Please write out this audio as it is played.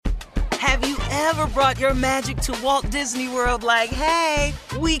Have you ever brought your magic to Walt Disney World like, hey,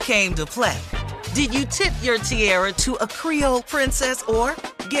 we came to play? Did you tip your tiara to a Creole princess or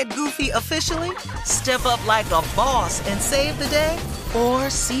get goofy officially? Step up like a boss and save the day? Or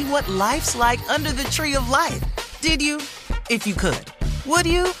see what life's like under the tree of life? Did you? If you could. Would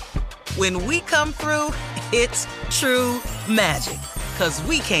you? When we come through, it's true magic. 'Cause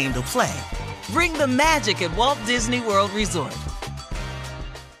we came to play. Bring the magic at Walt Disney World Resort.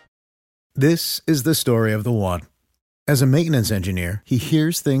 This is the story of the one. As a maintenance engineer, he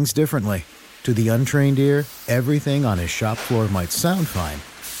hears things differently. To the untrained ear, everything on his shop floor might sound fine,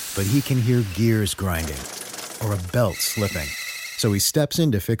 but he can hear gears grinding or a belt slipping. So he steps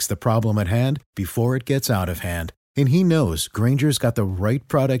in to fix the problem at hand before it gets out of hand. And he knows Grainger's got the right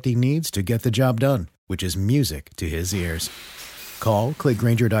product he needs to get the job done, which is music to his ears. Call, click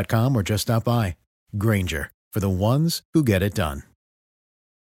Grainger.com, or just stop by. Grainger, for the ones who get it done.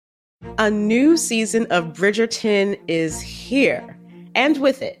 A new season of Bridgerton is here. And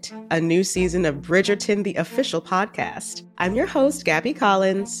with it, a new season of Bridgerton, the official podcast. I'm your host, Gabby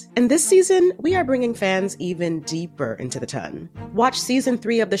Collins, and this season, we are bringing fans even deeper into the ton. Watch season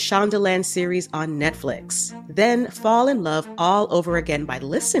 3 of the Shondaland series on Netflix. Then fall in love all over again by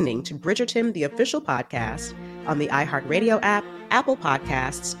listening to Bridgerton, the official podcast, on the iHeartRadio app, Apple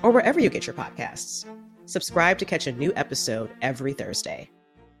Podcasts, or wherever you get your podcasts. Subscribe to catch a new episode every Thursday.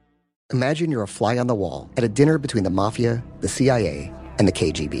 Imagine you're a fly on the wall at a dinner between the mafia, the CIA, and the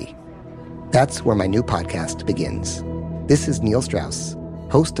KGB. That's where my new podcast begins. This is Neil Strauss,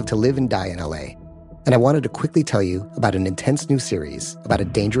 host of To Live and Die in LA, and I wanted to quickly tell you about an intense new series about a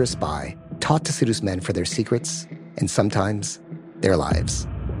dangerous spy taught to seduce men for their secrets and sometimes their lives.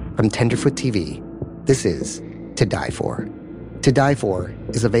 From Tenderfoot TV, this is To Die For. To Die For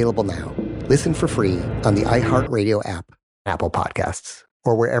is available now. Listen for free on the iHeartRadio app, Apple Podcasts,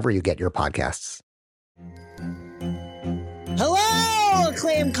 or wherever you get your podcasts. Hello,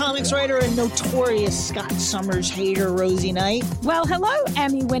 acclaimed comics writer and notorious Scott Summers hater, Rosie Knight. Well, hello,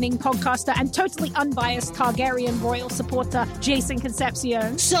 Emmy-winning podcaster and totally unbiased Targaryen royal supporter, Jason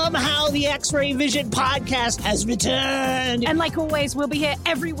Concepcion. Somehow the X-Ray Vision podcast has returned. And like always, we'll be here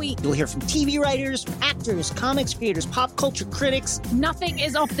every week. You'll hear from TV writers, actors, comics creators, pop culture critics. Nothing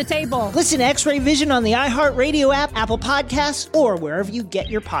is off the table. Listen to X-Ray Vision on the iHeartRadio app, Apple Podcasts, or wherever you get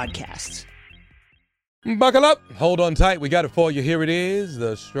your podcasts. Buckle up. Hold on tight. We got it for you. Here it is,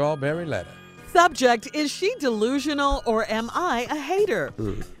 the Strawberry Letter. Subject, is she delusional or am I a hater?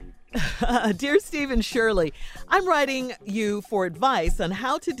 Dear Stephen Shirley, I'm writing you for advice on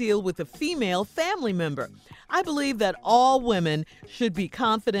how to deal with a female family member. I believe that all women should be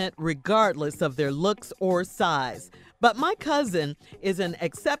confident regardless of their looks or size. But my cousin is an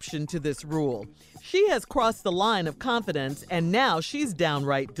exception to this rule. She has crossed the line of confidence and now she's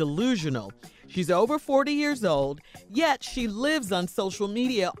downright delusional. She's over 40 years old, yet she lives on social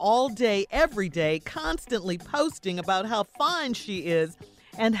media all day, every day, constantly posting about how fine she is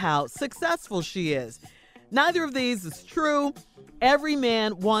and how successful she is. Neither of these is true. Every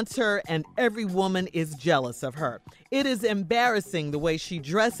man wants her and every woman is jealous of her. It is embarrassing the way she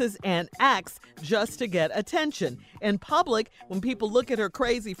dresses and acts just to get attention. In public, when people look at her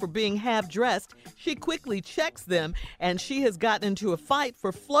crazy for being half-dressed, she quickly checks them, and she has gotten into a fight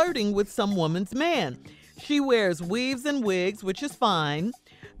for flirting with some woman's man. She wears weaves and wigs, which is fine,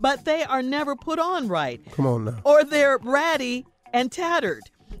 but they are never put on right. Come on now. Or they're ratty and tattered.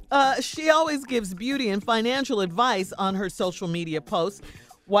 She always gives beauty and financial advice on her social media posts,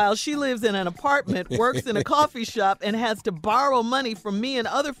 while she lives in an apartment, works in a coffee shop, and has to borrow money from me and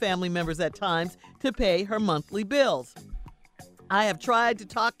other family members at times to pay her monthly bills. I have tried to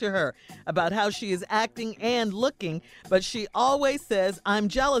talk to her about how she is acting and looking, but she always says I'm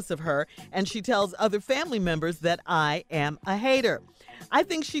jealous of her, and she tells other family members that I am a hater. I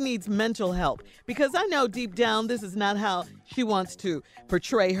think she needs mental help because I know deep down this is not how she wants to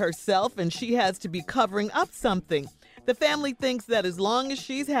portray herself, and she has to be covering up something. The family thinks that as long as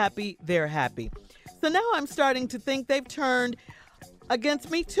she's happy, they're happy. So now I'm starting to think they've turned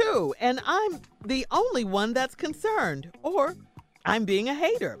against me too, and I'm the only one that's concerned, or I'm being a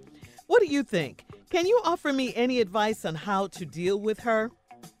hater. What do you think? Can you offer me any advice on how to deal with her?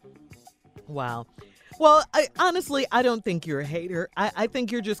 Wow. Well, honestly, I don't think you're a hater. I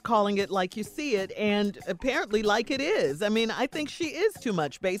think you're just calling it like you see it, and apparently like it is. I mean, I think she is too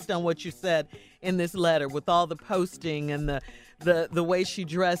much based on what you said in this letter with all the posting and the way she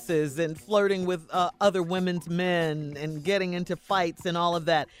dresses and flirting with other women's men and getting into fights and all of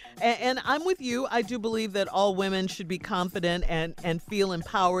that. And I'm with you. I do believe that all women should be confident and feel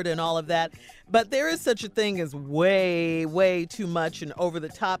empowered and all of that. But there is such a thing as way, way too much and over the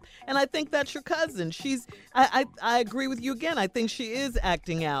top. And I think that's your cousin. I agree with you again. I think she is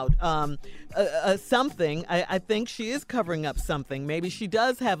acting out something. I think she is covering up something. Maybe she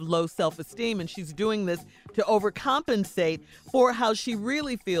does have low self-esteem and she's doing this to overcompensate for how she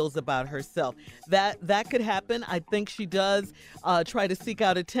really feels about herself. That could happen. I think she does try to seek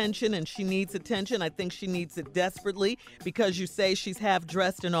out attention, and she needs attention. I think she needs it desperately because you say she's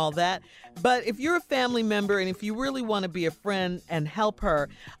half-dressed and all that. But if you're a family member and if you really want to be a friend and help her,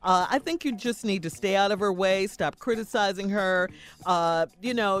 I think you just need to stay out of her way, stop criticizing her,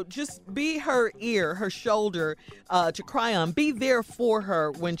 just be her ear, her shoulder to cry on. Be there for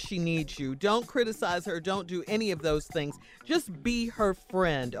her when she needs you. Don't criticize her. Don't do any of those things. Just be her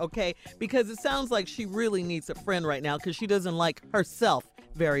friend, okay? Because it sounds like she really needs a friend right now because she doesn't like herself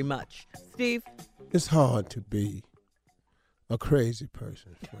very much. Steve? It's hard to be a crazy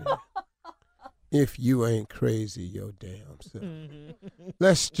person's friend if you ain't crazy your damn self.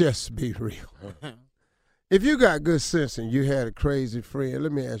 Let's just be real. If you got good sense and you had a crazy friend,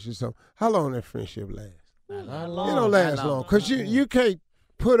 let me ask you something. How long that friendship last? Not It long. don't last long because you can't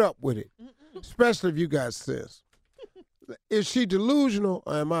put up with it, especially if you got sense. Is she delusional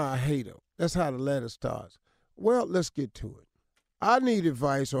or am I a hater? That's how the letter starts. Well, let's get to it. I need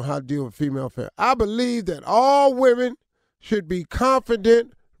advice on how to deal with female friends. I believe that all women should be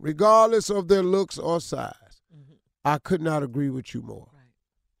confident regardless of their looks or size. I could not agree with you more. Right.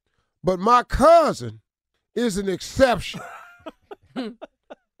 But my cousin is an exception to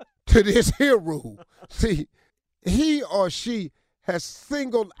this here rule. See, he or she has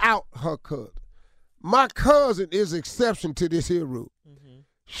singled out her cousin. My cousin is exception to this here rule.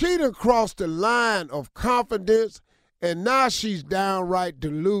 She done crossed the line of confidence, and now she's downright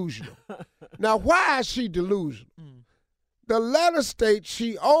delusional. Now, why is she delusional? The letter states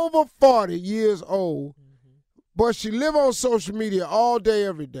she over 40 years old, but she live on social media all day,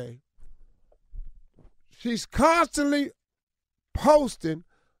 every day. She's constantly posting,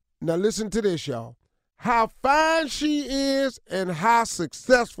 now listen to this, y'all, how fine she is and how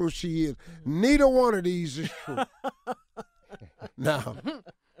successful she is. Neither one of these is true. Now,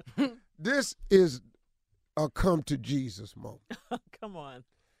 this is a come to Jesus moment. Come on.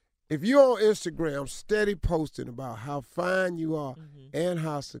 If you're on Instagram steady posting about how fine you are and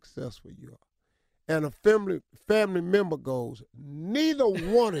how successful you are, and a family member goes, neither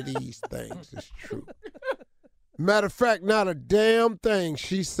one of these things is true. Matter of fact, not a damn thing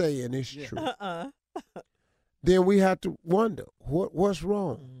she's saying is true. Then we have to wonder, what's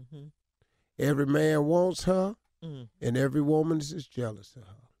wrong? Every man wants her, and every woman is jealous of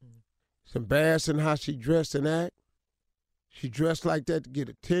her. It's embarrassing how she dressed and act. She dressed like that to get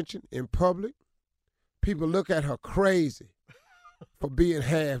attention in public. People look at her crazy for being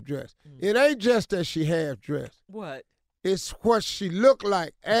half-dressed. It ain't just that she half-dressed. What? It's what she looked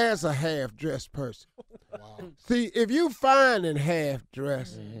like as a half-dressed person. Wow. See, if you fine and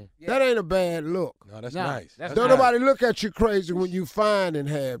half-dressed, that ain't a bad look. No, that's nice. Don't nobody look at you crazy when you fine and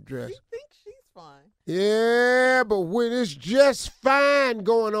half-dressed. You think she's fine? Yeah, but when it's just fine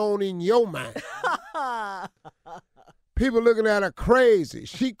going on in your mind. People looking at her crazy.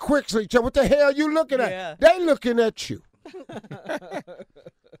 She quickly, what the hell you looking at? Yeah. They looking at you.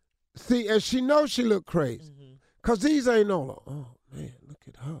 See, and she knows she look crazy. Because these ain't no, oh, man, look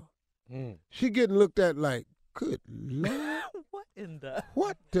at her. She getting looked at like, good Lord.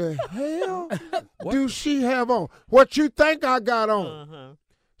 What the hell do she have on? What you think I got on?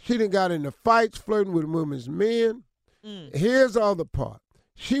 She done got into fights flirting with women's men. Here's the other part.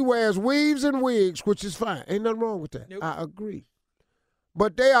 She wears weaves and wigs, which is fine. Ain't nothing wrong with that. Nope. I agree.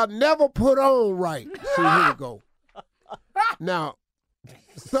 But they are never put on right. See, here we go. Now,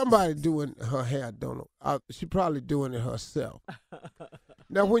 somebody doing her hair, don't know. She probably doing it herself.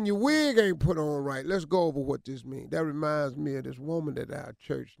 Now, when your wig ain't put on right, let's go over what this means. That reminds me of this woman at our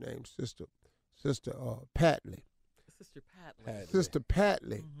church named Sister Patley. Sister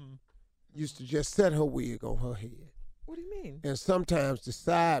Patley used to just set her wig on her head. What do you mean? And sometimes the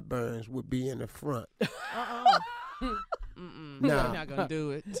sideburns would be in the front. Now, I'm not going to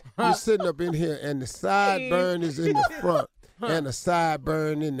do it. You're sitting up in here and the sideburn is in the front and the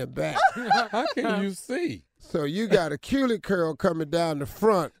sideburn in the back. How can you see? So you got a cutie curl coming down the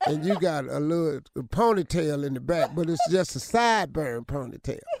front and you got a little ponytail in the back, but it's just a sideburn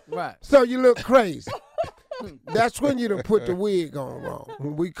ponytail. Right. So you look crazy. That's when you done put the wig on wrong.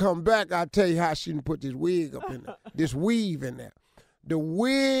 When we come back, I'll tell you how she done put this wig up in there, this weave in there. The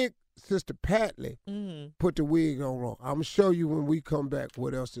wig, Sister Patley, put the wig on wrong. I'm going to show you when we come back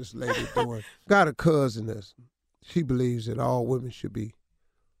what else this lady doing. Got a cousin she believes that all women should be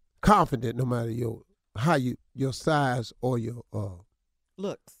confident no matter your size or your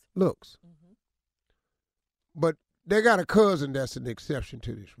looks. Mm-hmm. But they got a cousin that's an exception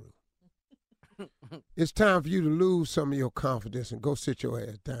to this rule. It's time for you to lose some of your confidence and go sit your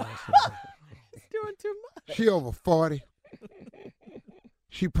ass down. He's doing too much. She over 40.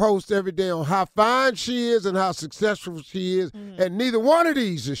 She posts every day on how fine she is and how successful she is, and neither one of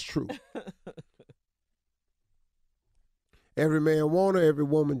these is true. Every man want her, every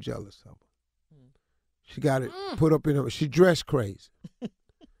woman jealous of her. She got it put up in her. She dressed crazy.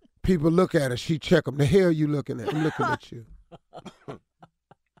 People look at her. She check them. The hell you looking at? I'm looking at you.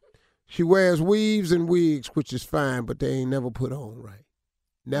 She wears weaves and wigs, which is fine, but they ain't never put on right.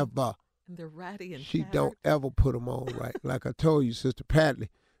 Never. And they're ratty and She tattered. don't ever put them on right. Like I told you, Sister Patley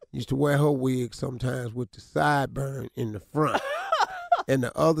used to wear her wig sometimes with the sideburn in the front. And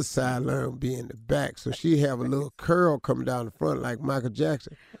the other sideburn be in the back. So she have a little curl coming down the front like Michael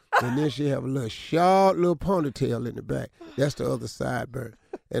Jackson. And then she have a little short little ponytail in the back. That's the other sideburn.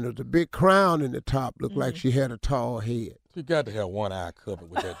 And the big crown in the top looked like she had a tall head. You got to have one eye covered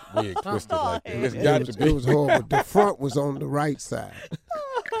with that wig twisted like that. It's got to be. It was horrible. The front was on the right side.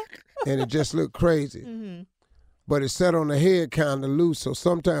 And it just looked crazy. Mm-hmm. But it sat on the head kind of loose, so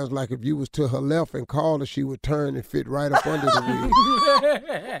sometimes, like if you was to her left and called her, she would turn and fit right up under the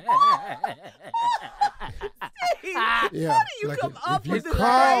wig. Yeah, How do you like come up if with you this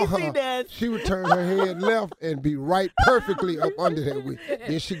call her, craziness? she would turn her head left and be right perfectly up under that wig.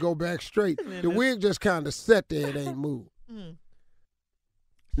 Then she go back straight. The wig just kind of sat there and ain't moved.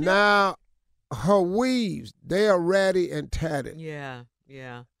 Now, her weaves, they are ratty and tatted. Yeah.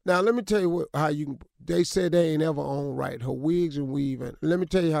 Now, let me tell you how you can. They said they ain't ever on right. Her wigs and weave. And let me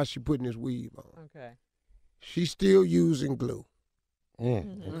tell you how she putting this weave on. Okay. She's still using glue.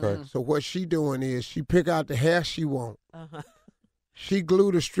 Okay. So what she doing is she pick out the hair she want. Uh-huh. She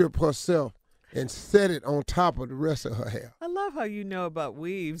glue the strip herself and set it on top of the rest of her hair. I love how you know about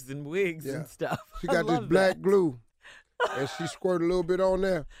weaves and wigs and stuff. She I got this love black that. glue. And she squirt a little bit on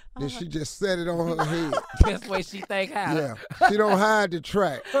there. Then she just set it on her head. That's the way she think how. Yeah. She don't hide the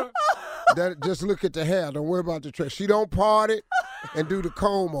track. Just look at the hair. Don't worry about the track. She don't part it and do the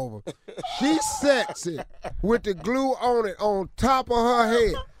comb over. She sets it with the glue on it on top of her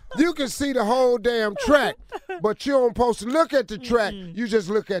head. You can see the whole damn track, but you don't supposed to look at the track. You just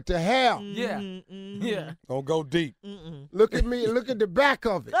look at the hair. Yeah. Yeah. Don't go deep. Look at me. Look at the back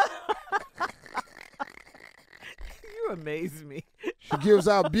of it. You amaze me. She gives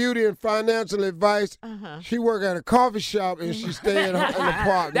out beauty and financial advice. She work at a coffee shop and she stay in her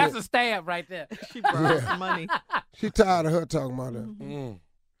apartment. That's a stab right there. She borrows money. She tired of her talking about that.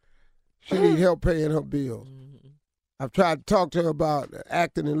 She need help paying her bills. I've tried to talk to her about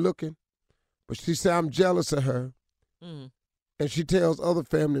acting and looking, but she said I'm jealous of her. And she tells other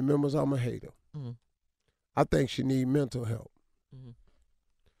family members I'm a hater. I think she need mental help.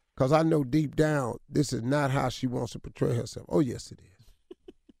 Because I know deep down, this is not how she wants to portray herself. Oh, yes, it is.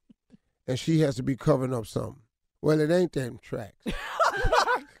 And she has to be covering up something. Well, it ain't them tracks. We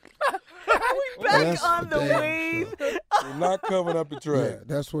back That's on for the damn wave. sure. You're not covering up the track. Yeah,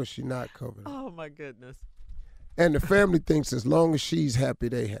 that's what she not covering up. Oh, my goodness. And the family thinks as long as she's happy,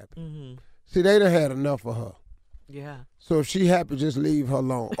 they happy. See, they done had enough of her. Yeah. So if she happy, just leave her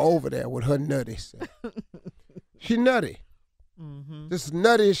alone over there with her nutty self. She nutty. Just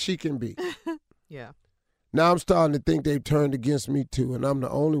nutty as she can be. Yeah. Now I'm starting to think they've turned against me too, and I'm the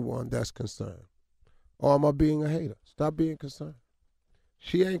only one that's concerned. Or am I being a hater? Stop being concerned.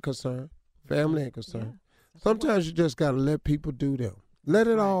 She ain't concerned. Family ain't concerned. Sometimes you just got to let people do them. Let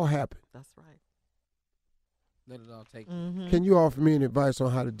it all happen. That's right. Let it all take. Can you offer me any advice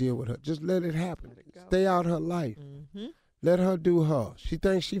on how to deal with her? Just let it happen. Stay out her life. Let her do her. She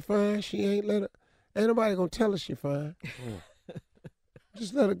thinks she fine. She ain't let her. Ain't nobody gonna tell her she fine.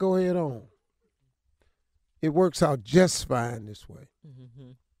 Just let her go ahead on. It works out just fine this way.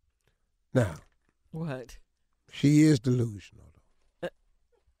 Now, What? she is delusional.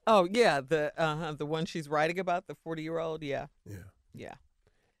 Oh, yeah. The one she's writing about, the 40-year-old. Yeah. Yeah.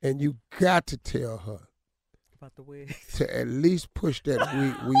 And you got to tell her About the wigs. to at least push that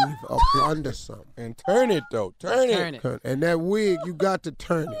weave up under something. And turn it, though. Turn it. And that wig, you got to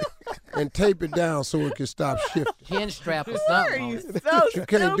turn it and tape it down so it can stop shifting. Chin strap or Why are something. you on it. so What you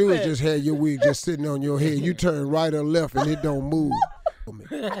can't do is stupid? just have your wig just sitting on your head. You turn right or left and it don't move.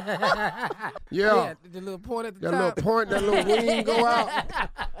 Yeah, the little point at the That top. little point, that little wing go out.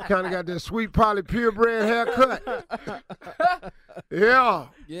 Kind of got that sweet Polly purebred haircut. Yeah.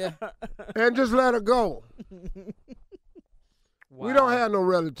 Yeah. And just let her go. We don't have no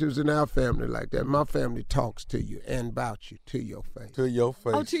relatives in our family like that. My family talks to you and about you to your face. To your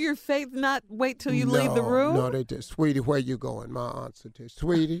face. Oh, to your face, not wait till you leave the room? No, they just, sweetie, where you going? My aunt said,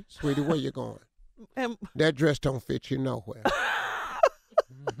 sweetie, where you going? That dress don't fit you nowhere.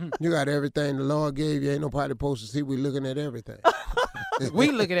 You got everything the Lord gave you. Ain't nobody supposed to see we looking at everything.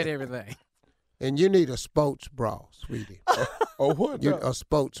 We looking at everything. And you need a sports bra, sweetie. Oh, what? A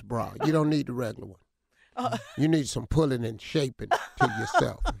sports bra. You don't need the regular one. You need some pulling and shaping to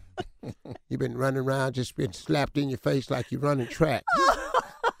yourself. You've been running around, just been slapped in your face like you're running track.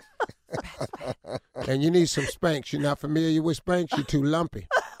 And you need some Spanx. You're not familiar with Spanx? You're too lumpy.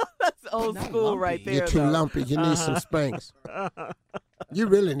 That's old school right there. You're too lumpy. You need some Spanx. You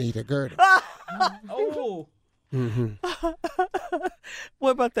really need a girdle. Oh. Mm-hmm.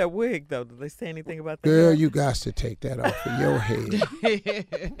 What about that wig, though? Did they say anything about that? Girl, you got to take that off of your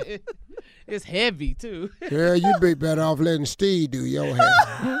head. It's heavy, too. Girl, you'd be better off letting Steve do your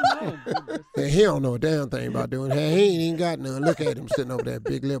hair. And he don't know a damn thing about doing hair. He ain't even got none. Look at him sitting over there,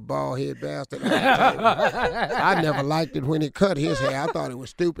 big little bald head bastard. I never liked it when he cut his hair. I thought it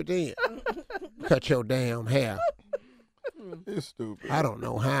was stupid then. Cut your damn hair. It's stupid. I don't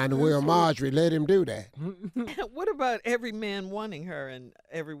know how in the world Marjorie let him do that. What about every man wanting her and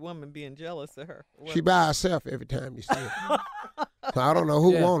every woman being jealous of her? She by herself every time you see her. So I don't know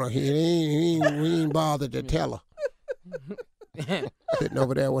who want her. He ain't bothered to tell her. Sitting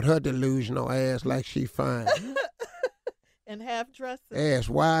over there with her delusional ass like she fine. And half dressed. Ass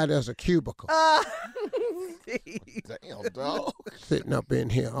wide as a cubicle. Damn, dog. Sitting up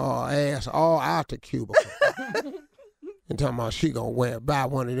in here, all ass all out the cubicle. And talking about she gonna buy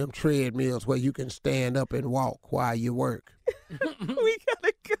one of them treadmills where you can stand up and walk while you work. We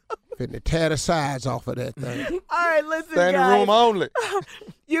gotta go. Finna tear the sides off of that thing. All right, listen, Standing guys. room only.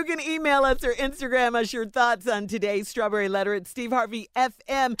 You can email us or Instagram us your thoughts on today's Strawberry Letter at Steve Harvey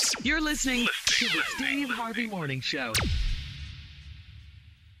FM. You're listening to the Steve Harvey Morning Show.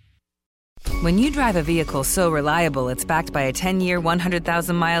 When you drive a vehicle so reliable it's backed by a 10-year,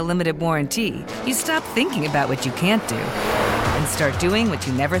 100,000-mile limited warranty, you stop thinking about what you can't do and start doing what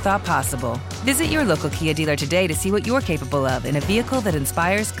you never thought possible. Visit your local Kia dealer today to see what you're capable of in a vehicle that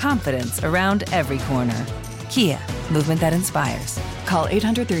inspires confidence around every corner. Kia, movement that inspires. Call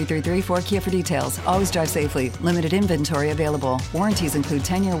 800-333-4KIA for details. Always drive safely. Limited inventory available. Warranties include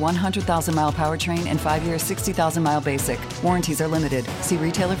 10-year, 100,000-mile powertrain and 5-year, 60,000-mile basic. Warranties are limited. See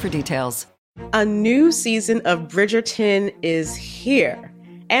retailer for details. A new season of Bridgerton is here.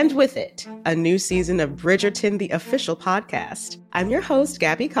 And with it, a new season of Bridgerton, the official podcast. I'm your host,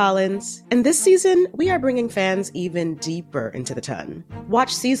 Gabby Collins. And this season, we are bringing fans even deeper into the ton.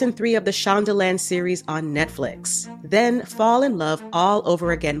 Watch season 3 of the Shondaland series on Netflix. Then fall in love all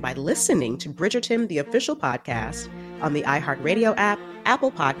over again by listening to Bridgerton, the official podcast on the iHeartRadio app,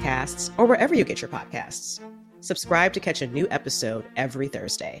 Apple Podcasts, or wherever you get your podcasts. Subscribe to catch a new episode every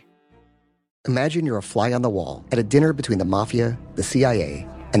Thursday. Imagine you're a fly on the wall at a dinner between the mafia, the CIA,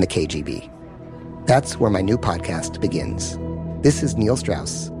 and the KGB. That's where my new podcast begins. This is Neil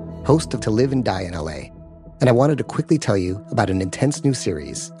Strauss, host of To Live and Die in LA. And I wanted to quickly tell you about an intense new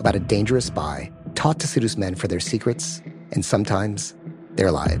series about a dangerous spy taught to seduce men for their secrets and sometimes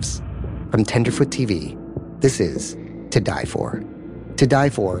their lives. From Tenderfoot TV, this is To Die For. To Die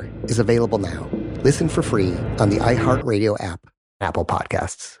For is available now. Listen for free on the iHeartRadio app, Apple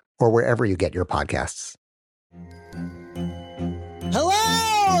Podcasts, or wherever you get your podcasts.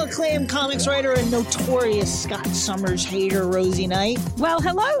 Hello, acclaimed comics writer and notorious Scott Summers hater, Rosie Knight. Well,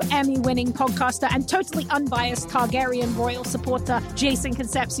 hello, Emmy-winning podcaster and totally unbiased Targaryen royal supporter, Jason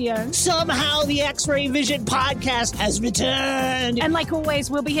Concepcion. Somehow the X-Ray Vision podcast has returned. And like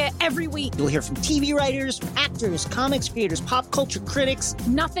always, we'll be here every week. You'll hear from TV writers, actors, comics creators, pop culture critics.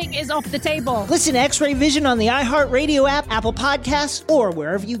 Nothing is off the table. Listen to X-Ray Vision on the iHeartRadio app, Apple Podcasts, or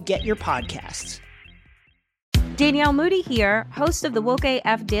wherever you get your podcasts. Danielle Moody here, host of the Woke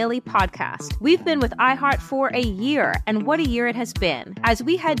AF Daily podcast. We've been with iHeart for a year, and what a year it has been. As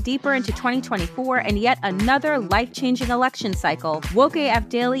we head deeper into 2024 and yet another life-changing election cycle, Woke AF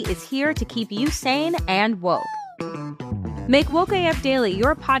Daily is here to keep you sane and woke. Make Woke AF Daily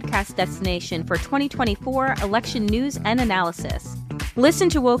your podcast destination for 2024 election news and analysis. Listen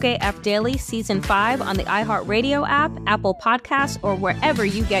to Woke AF Daily Season 5 on the iHeartRadio app, Apple Podcasts, or wherever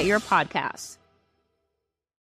you get your podcasts.